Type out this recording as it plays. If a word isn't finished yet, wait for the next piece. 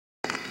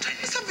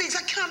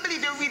can't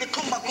believe you really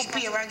come back up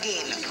here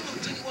again.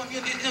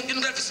 You know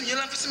that for you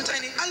for some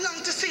tiny. I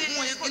long to see you.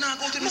 You know,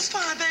 go to my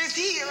father is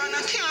here and I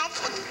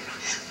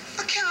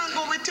can't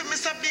go with you,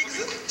 Mr. Biggs.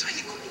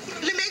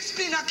 Let me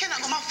explain. I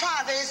cannot go. My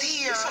father is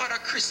here. Your father,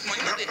 Chris, man.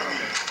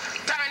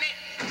 Tiny.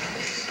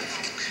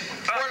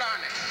 Hold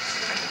on.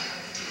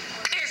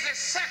 It's the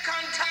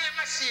second time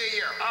I see you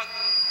here.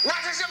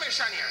 What is your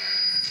mission here?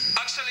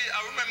 Actually,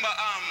 I remember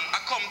I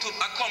come to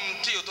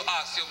you to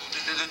ask you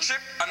the trip,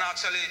 and I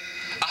actually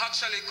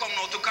come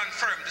now to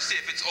confirm to see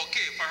if it's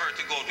okay for her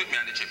to go with me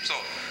on the trip. So,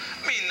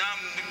 I mean,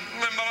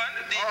 remember man,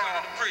 the deacon,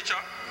 the preacher,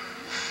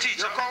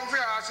 teacher. You come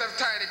for yourself,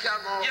 Tiny can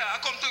go. Yeah,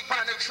 I come to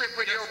on the trip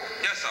with you.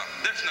 Yes, sir,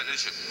 definitely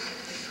the trip.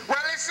 Well,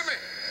 listen me.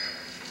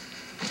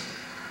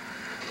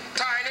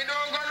 Tiny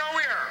don't go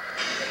nowhere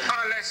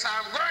unless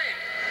I'm going.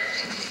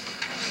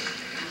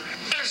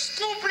 It's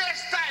two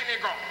places Tiny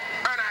go,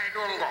 and I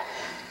don't go.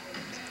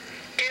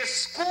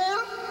 It's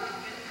school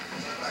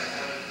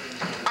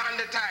and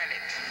the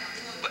toilet.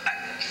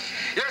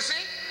 You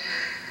see,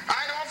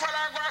 I don't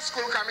follow go to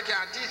school because I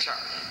can't teach her.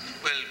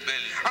 Well.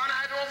 And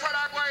I don't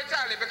follow go to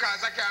Italy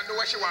because I can't do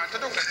what she wants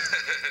to do.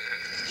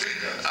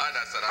 That's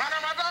right. And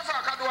I'm a go for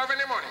I don't have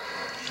any money.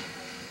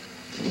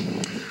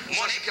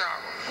 Money? So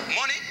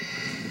Money?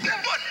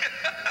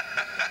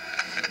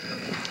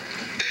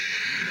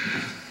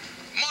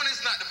 Money's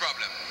not the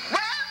problem.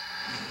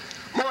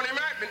 Well, money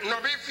might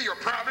not be for your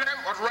problem,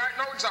 but right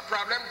now it's a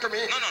problem to me.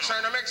 No. So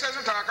it makes sense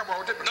to talk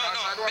about it because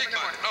I don't have big any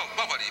man. money. No,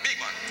 Babadi, big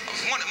man.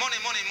 Money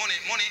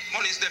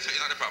is definitely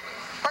not the problem.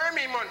 What do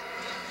you mean money?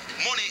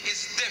 Money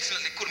is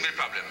definitely couldn't be the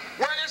problem.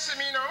 Well, you see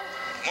me now?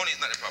 Money is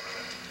not the problem.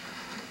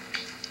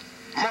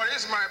 Money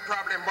is my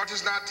problem, but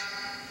it's not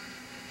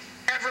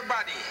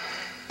everybody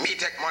me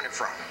take money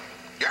from.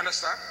 You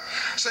understand?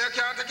 So you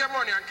can't take your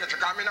money and catch it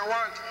because I don't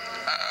want it.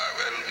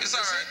 Well, it's all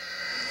right.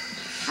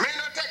 Me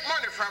not take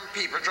money from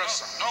people, just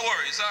so. No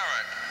worries, it's all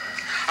right.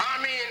 I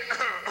mean,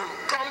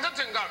 come to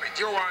think of it,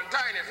 you want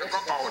Tiny to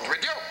go out with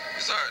you.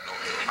 It's all right, no.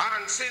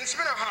 And since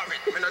me don't have it,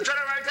 me not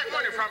generally take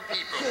money from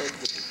people.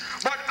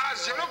 But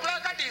as you look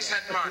like a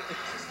decent man,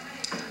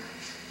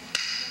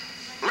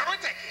 me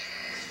will take it.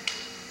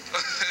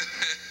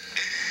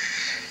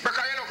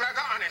 Because you look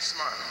like an honest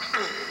man.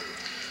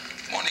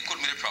 Money could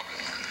be the problem.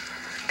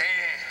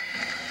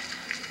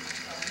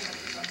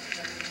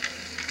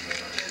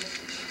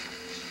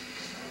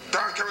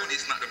 Thank you. Money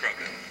is not the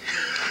problem.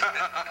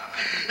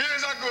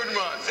 He's a good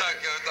man.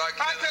 Thank you.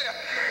 I tell you,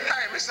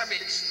 hey, Mr.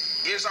 Biggs,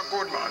 he's a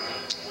good man.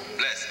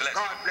 Bless.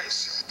 God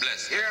bless you.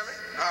 Bless. You hear me?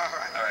 All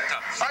right.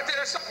 I tell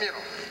you something, you know.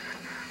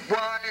 Boy,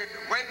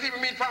 when people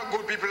meet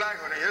good people like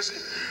you, you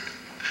see.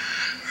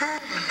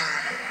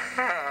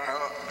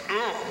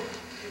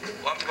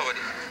 What about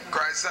it?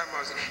 Christ have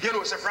mercy. You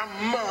know, sir, from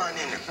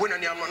morning, we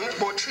don't have money,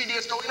 about 3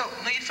 days now, you know.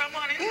 No eat from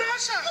morning? No,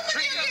 sir.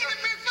 3 days.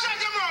 Shut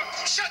your mouth.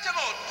 Shut your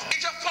mouth. If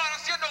your father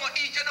say you don't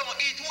eat.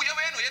 Who you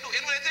know? You do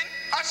anything?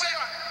 I say,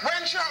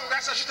 when she hungry,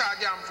 I say she talk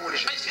damn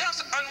foolish. And you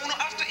don't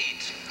have to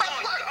eat. No,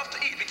 you have to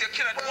eat. But you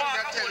cannot walk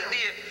a whole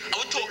day. I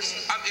would talk,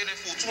 I'm eating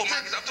food.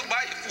 Supermarkets have to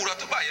buy your food, have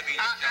to buy your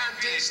meal. And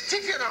things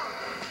stiff, you know.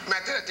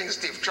 I tell you things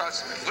stiff,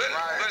 trust me. Well.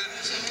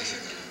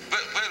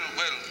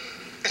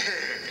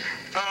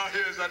 Oh,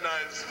 here's a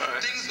nice one.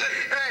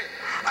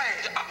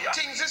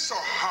 Things is so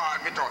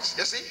hard with us,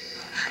 you see?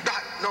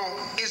 That now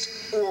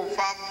is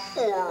over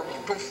 4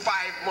 to 5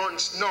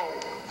 months now.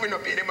 We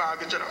don't pay the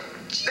mortgage, you know.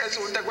 That's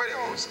what they the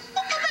house.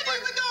 We don't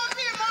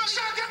pay mortgage.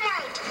 Shut your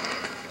mouth!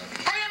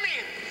 What do you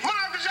mean?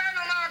 Mortgage, I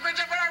know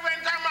mortgage. If I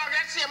rent a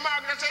mortgage, see a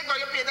mortgage, say go,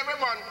 you pay it every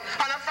month.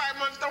 And a 5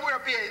 months, now we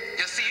pay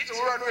it. You see it? So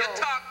you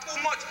talk too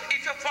much.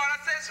 If your father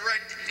says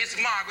rent, it's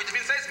mortgage. If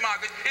he says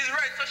mortgage, it's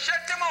rent. So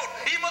shut him out.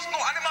 He must know.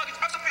 And the mortgage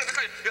has to pay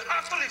because you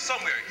have to live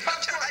somewhere. I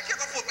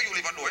can't afford for you to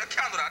live alone. You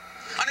can't do that.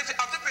 And if you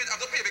have to pay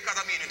because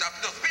I mean you have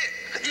to just pay.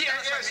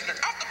 Yes. You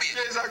have to pay.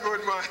 He's a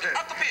good man. You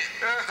have to pay.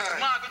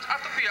 Mortgage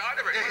have to pay all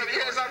the rest.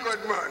 He's a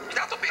good man. You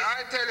have to pay.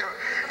 I tell you,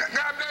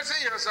 God bless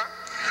you, sir.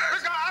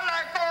 Because I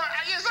like power.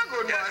 He's a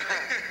good man.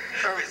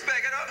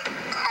 Respect it up.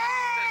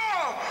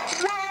 Oh!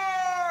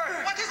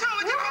 Whoa! What is wrong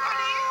with you,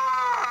 Babadi?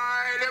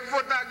 The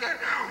foot again.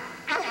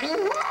 Babadi,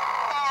 what?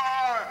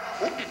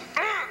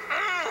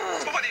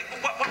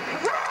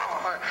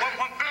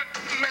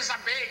 Mr.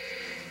 Big.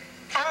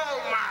 Oh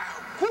my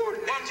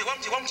goodness.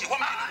 Wamchi. What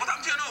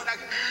happened to you now?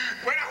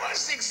 When I was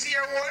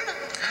 6-year-old,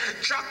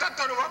 tractor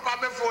turned over on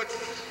my foot.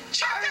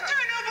 Tractor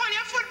turned over on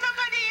your foot,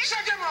 Babadi?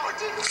 Shut your mouth.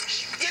 You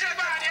the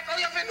man, you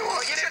have to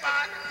know. You the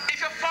man. If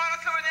your father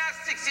said when you are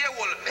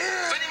 6-year-old,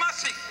 when you are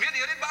sick, you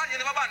the bad, you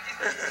never bad.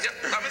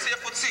 Let me say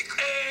your foot sick.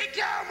 Hey,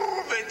 can't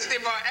move it,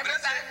 Steve. Every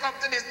time I come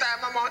to this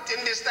time of mountain,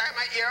 this time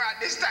of year, at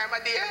this time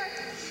of day,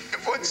 the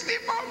foot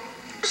stiff up.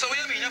 So what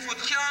do you mean your foot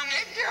can't move?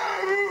 It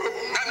can't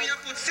move. That means your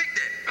foot sick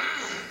then.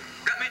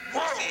 That means,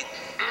 see,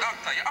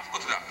 doctor, you have to go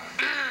to that.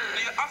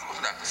 You have to go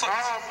to that. So,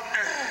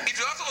 if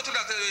you have to go to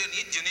that,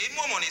 you need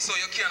more money, so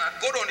you cannot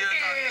go down there.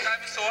 It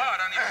can't be so hard,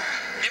 and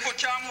your foot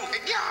can't move.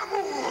 It can't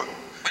move.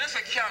 When you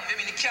say can't,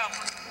 you mean it can't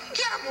move.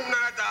 Can't move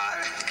not at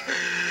all.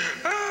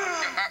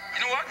 You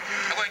know what?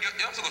 I'm going to get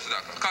you. have to go to the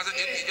doctor. Because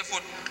your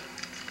foot...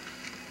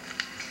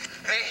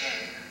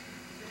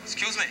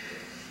 Excuse me.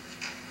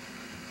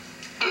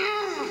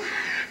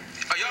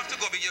 You have to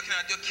go because you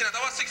cannot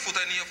have a 6 foot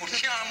and your foot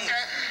can't move.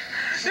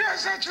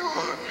 Yes, that's true.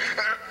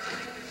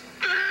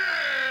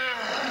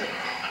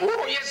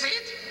 Oh, you see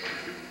it?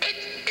 You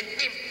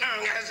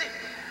see it?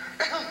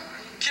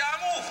 Can't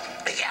move.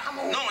 It can't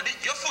move. No,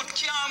 your foot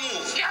can't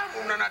move. Can't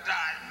move none at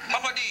all.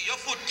 Papa D, your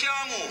foot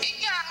can't move. It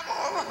can't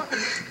move.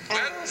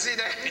 Well, see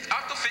that? it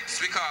have to fix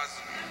because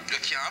you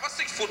can't have a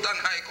 6 foot and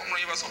high come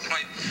around something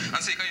like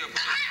and say, can you...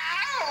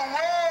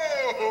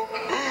 Whoa!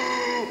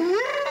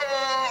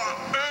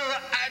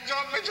 I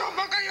jump, can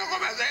you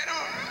come and say no?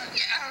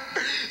 Yeah.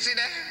 See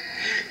that?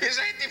 It's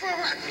 84.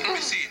 Let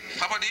me see.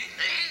 Papa D,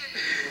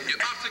 you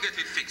have to get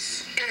it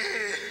fixed.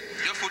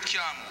 Your foot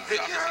can't move. You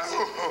have to fix it.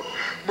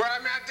 Boy,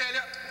 may I tell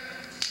you?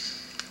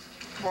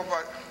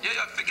 Papa. Yeah, you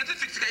have to get it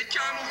fixed. It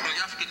can't move.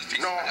 You have to get it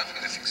fixed. No. You have to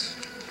get it fixed.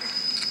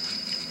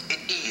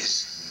 It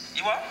is.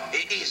 You what?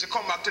 It is. You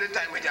come back to the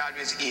time when it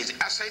always is.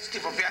 I say it's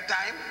stiff of your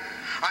time,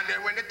 and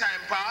then when the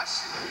time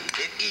pass,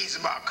 it is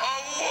back.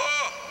 Oh,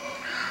 whoa.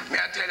 May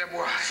I tell you,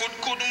 boy? Foot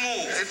could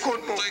move. It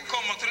could move. So it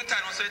come back to the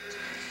time and said,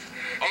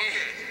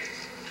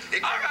 okay.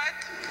 All right.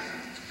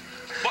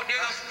 But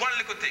there's one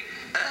little thing.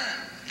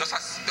 Just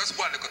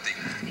one little thing.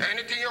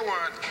 Anything you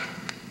want,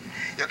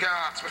 you can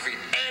ask me for it.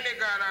 Any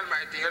God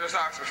Almighty, you just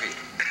ask me for it.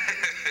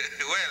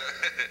 Well,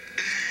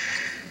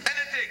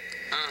 anything.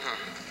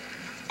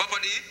 Papa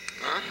D,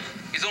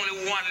 it's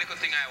only one little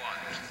thing I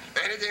want.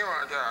 Anything you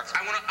want to ask.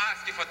 I want to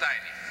ask you for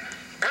Tiny.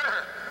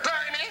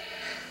 Tiny?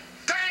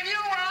 Tiny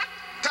you want?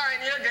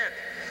 Tiny you get.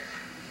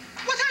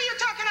 What are you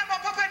talking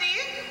about, Papa D?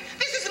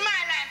 This is my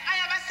life. I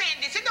have a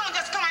saying this. You don't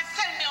just come and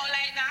sell me out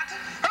like that.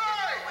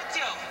 Hey! What's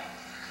you?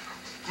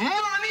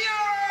 Money!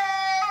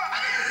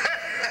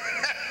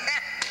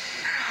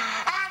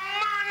 A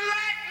man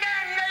like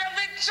them, they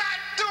have a chat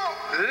to.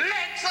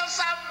 Let's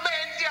us have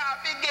bend your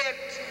bigot.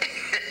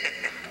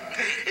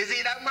 Is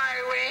it my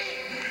way?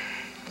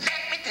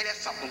 Let me tell you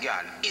something,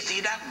 girl. Is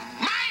it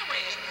my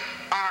way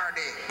or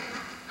the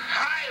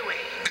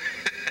highway?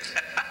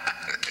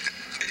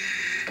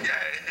 Yeah.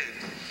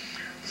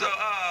 So,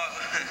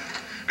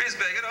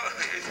 respect, you know,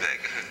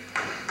 respect.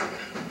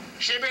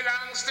 She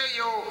belongs to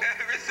you.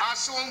 I'll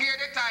soon get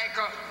the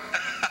title.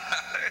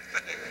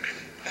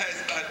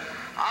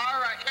 All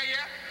right, you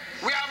hear?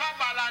 We have a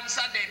balance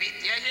of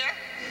debit, you hear?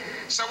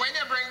 So when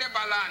you bring the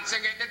balance, you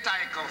get the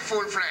title,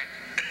 full-fledged.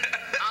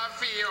 I'll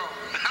feel you.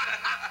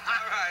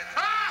 All right.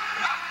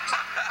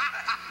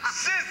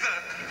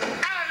 Sizzle.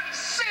 And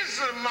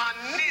sizzle my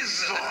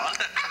nizzle.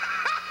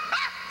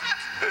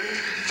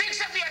 Fix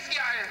your face,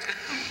 girl.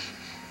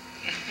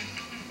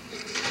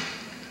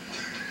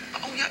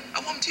 Oh, yeah, I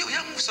want you.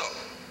 Yeah, move so.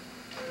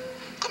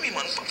 Come here,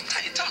 man.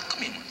 Can you talk?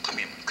 Come here, man. Come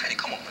here, man. Can you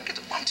come up and get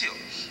up? I'm to you.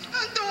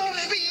 I don't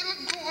feel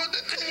good.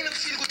 You don't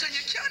feel good, and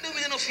you can't do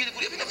me. You don't feel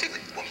good. You don't feel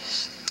good.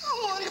 I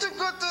want to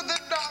go to the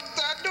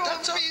doctor. I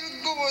don't feel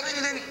good.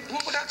 Then,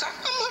 what about doctor?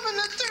 I'm having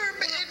a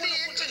terrible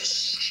headache.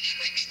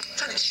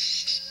 Tell me,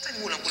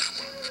 hold on.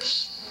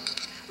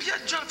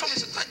 Yeah, John, from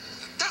his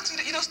doctor,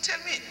 you just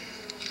tell me.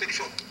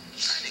 Before,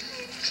 Tiny,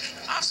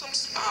 I have some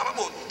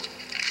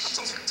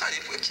Tiny,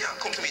 you can't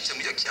come to me, tell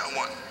me you can't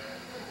want.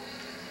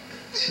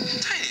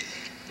 Tiny,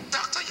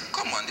 doctor, you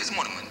come on, this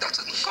morning, man.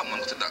 Doctor, come on,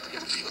 go to the doctor. You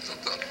have to go to the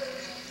doctor.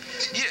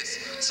 Yes,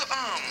 so,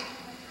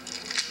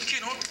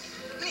 you know,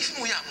 if you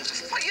know you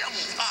move, why you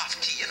move off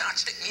key, you not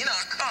check me, you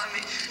not call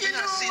me, You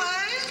know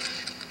why?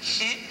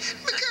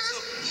 Because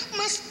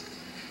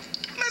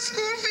my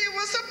school fee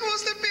was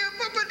supposed to pay.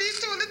 Papa D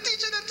told the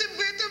teacher that he's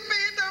going to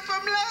pay it, and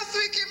from last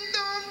week him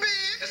don't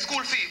pay. The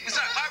school fee. It's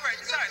all right.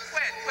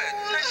 Wait.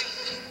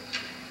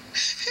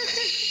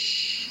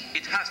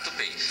 It has to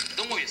pay.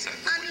 Don't worry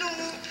yourself. I know.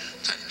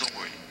 Tiny, don't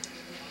worry.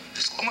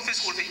 How much for the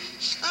school fee?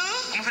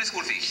 Huh? How much for the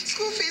school fee?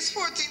 School fee is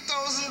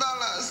 $14,000.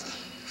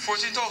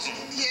 14,000.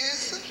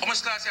 Yes. How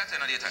much class you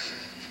attend at the time?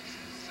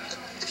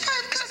 5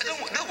 classes.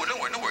 Don't worry.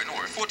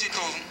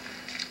 14,000.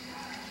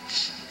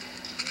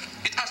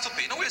 It has to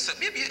pay. Don't worry yourself.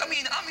 Maybe, I'm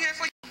here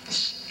for you.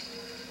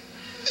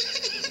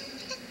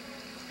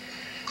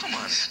 Come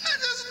on. I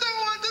just don't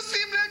want to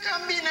seem like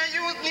I'm being a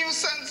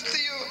nuisance to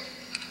you.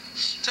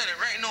 Tell you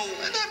right now.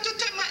 I have to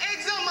take my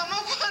exam, and my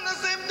father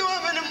said I don't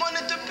have any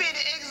money to pay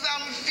the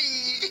exam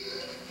fee.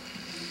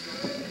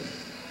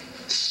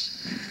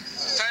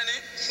 Tiny,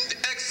 the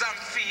exam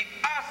fee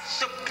has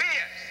to pay.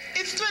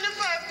 It's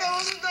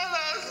 $25,000.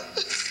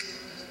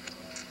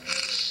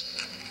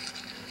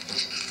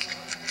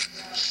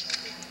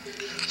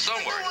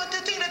 Don't worry. I don't want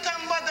to think that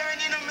I'm bothering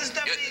you,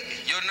 Mr.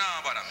 Big. You're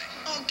not bother me.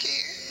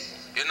 Okay.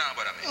 You're not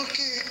bother me.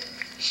 Okay.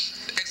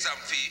 The exam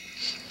fee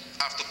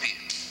have to pay.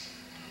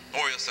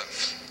 Don't worry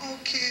yourself.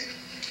 Okay.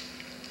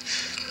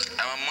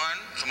 I'm a man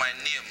to my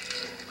name.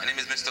 My name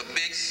is Mr.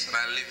 Biggs, and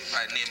I live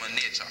by name and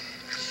nature.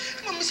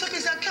 But Mr.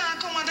 Biggs, I can't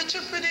come on the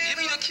trip with you. You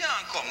mean you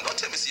can't come? Don't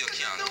tell me you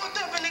can't I come.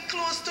 don't have any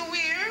clothes to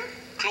wear.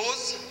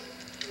 Clothes?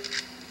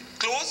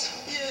 Clothes?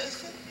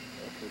 Yes.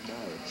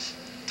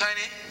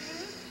 Tiny?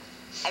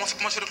 How much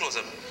for the clothes?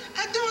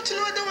 I don't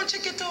know. I don't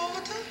check it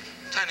out.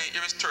 Tiny,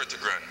 here is 30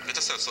 grand. Get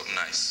yourself something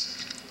nice.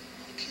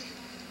 Okay.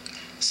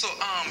 So,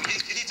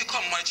 you need to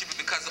come my trip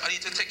because I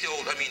need to take you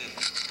out, I mean,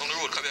 on the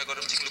road, because I got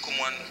them thing look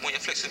one when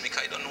you flex with me,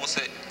 because I don't know,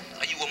 say,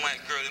 are you my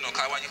girl, you know,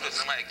 because when you flex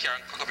with my car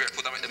and cock up your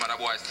foot and make them other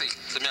boys see.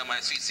 So me and my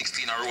sweet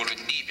 16 I roll with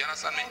Eve, you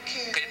understand me?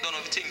 Okay. Because you don't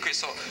know everything,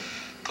 Chris, so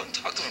come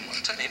talk to me, man.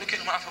 Tell me, look at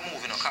him half a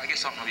move, you know, because I get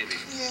something, baby.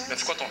 Yes.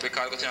 Let's cut on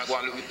because I got to go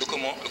and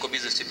look at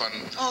business tip and...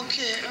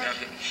 Okay.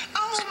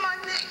 Oh, my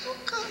God.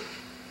 Okay.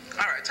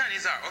 All right, Tiny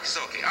is all right. Okay,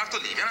 so okay. I have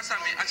to leave. You understand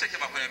me? I'll check you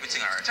back when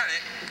everything all right. Tiny,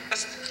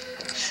 let's...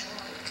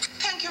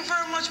 Thank you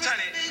very much, Mr.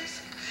 Tiny.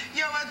 Biggs.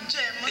 You're a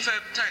gem. If I...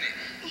 Tiny.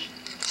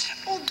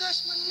 Oh,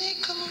 gosh, my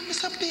neck. Come on,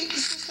 Mr.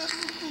 Biggs.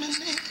 My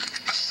neck.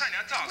 Tiny,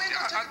 I'll talk to you.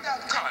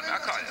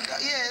 I'll call you.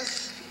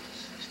 Yes.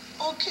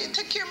 Okay,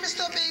 take care,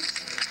 Mr. Biggs.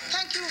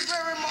 Thank you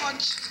very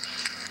much.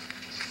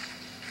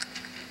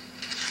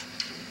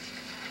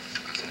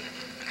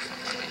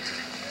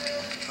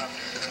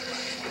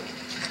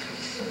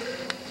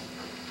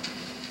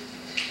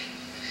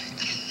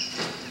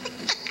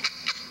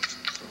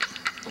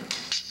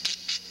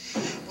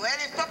 Well,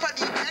 if Papa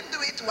D can do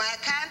it, why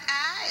can't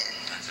I?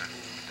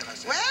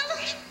 Well,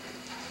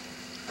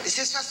 this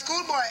is for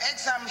schoolboy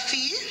exam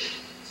fee.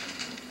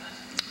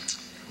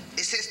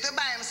 This is to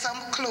buy him some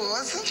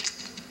clothes.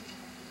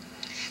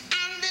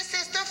 And this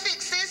is to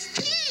fix his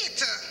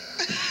teeth.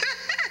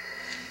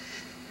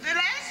 The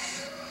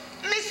rest,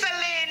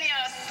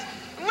 miscellaneous.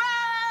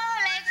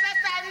 Rolex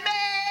and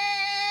bed.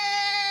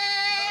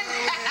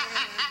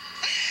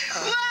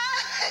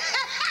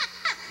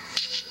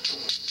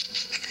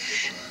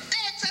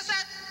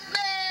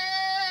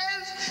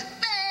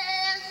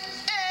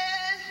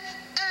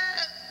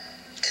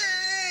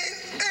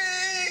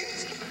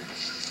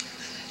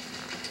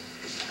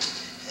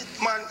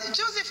 Man,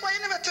 Joseph, why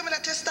you never tell me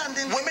that you're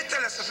standing? what me tell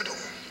you stuff to do?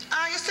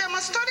 You say I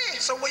must study.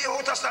 So what you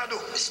out to start do?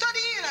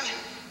 Studying.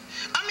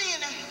 I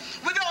mean,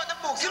 without the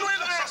books. You know you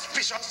look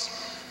suspicious.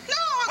 No.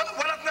 What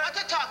What are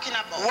you talking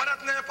about? What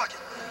in your pocket?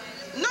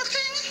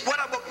 Nothing. What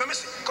about, let me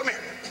see, come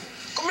here.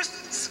 Come here.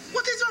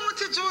 What is wrong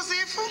with you,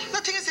 Joseph?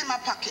 Nothing is in my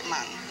pocket,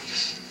 man.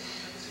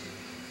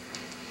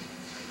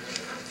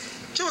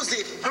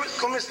 Joseph.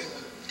 Come here, see.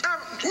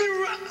 Me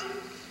rat.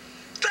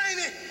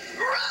 Tiny.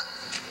 Rat.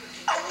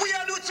 And we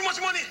are doing too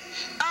much money.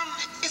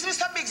 Is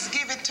Mr. Biggs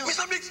give it to?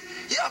 Mr. Biggs,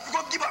 you have to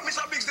go give up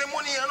Mr. Biggs the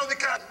money, you know, the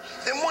card.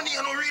 The money,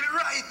 you know, really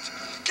right.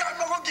 Can't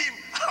go give him.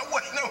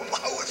 What no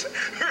house?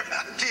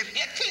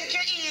 You think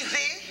you're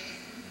easy?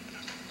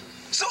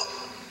 So,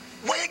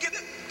 where you get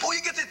it? How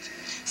you get it?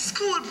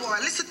 Schoolboy,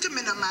 listen to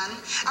me now, man.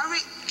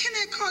 Can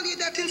I call you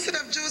that instead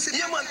of Joseph?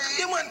 Yeah, man.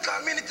 You man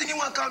call me anything you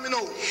want to call me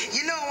now.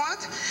 You know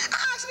what? I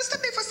asked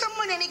Mr. Biggs for some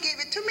money and he gave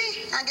it to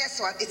me. And guess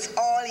what? It's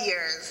all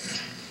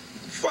yours.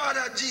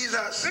 Father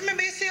Jesus.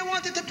 Remember you say you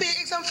wanted to pay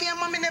exam fee and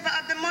mommy never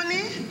had the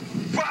money?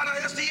 Father,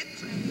 you see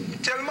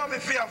it? Tell mommy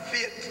if you have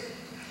faith.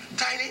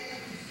 Tiny,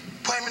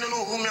 why me don't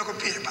know whom you're going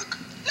to pay back?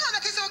 No,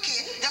 that is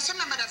okay. Just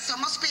remember that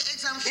some must pay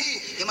exam fee.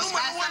 You must no,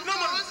 buy man, some no,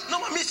 clothes. man,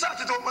 no, man, me sort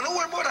it out, man. Don't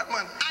worry about that,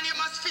 man. And you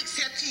must fix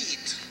your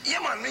teeth.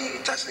 Yeah, man,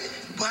 me, touch me.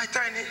 Boy,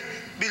 Tiny,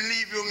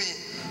 believe you me.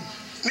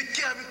 Me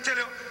can't tell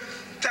you,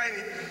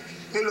 Tiny,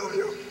 me love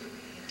you.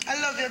 I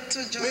love you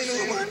too, Joseph. Me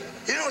know, man.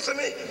 You know what I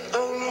mean?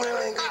 Oh, man.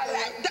 All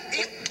right.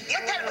 You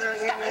tell me,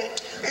 stop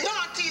it.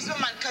 Don't tease me,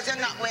 man, because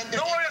you're not going to.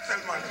 Don't worry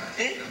yourself, man.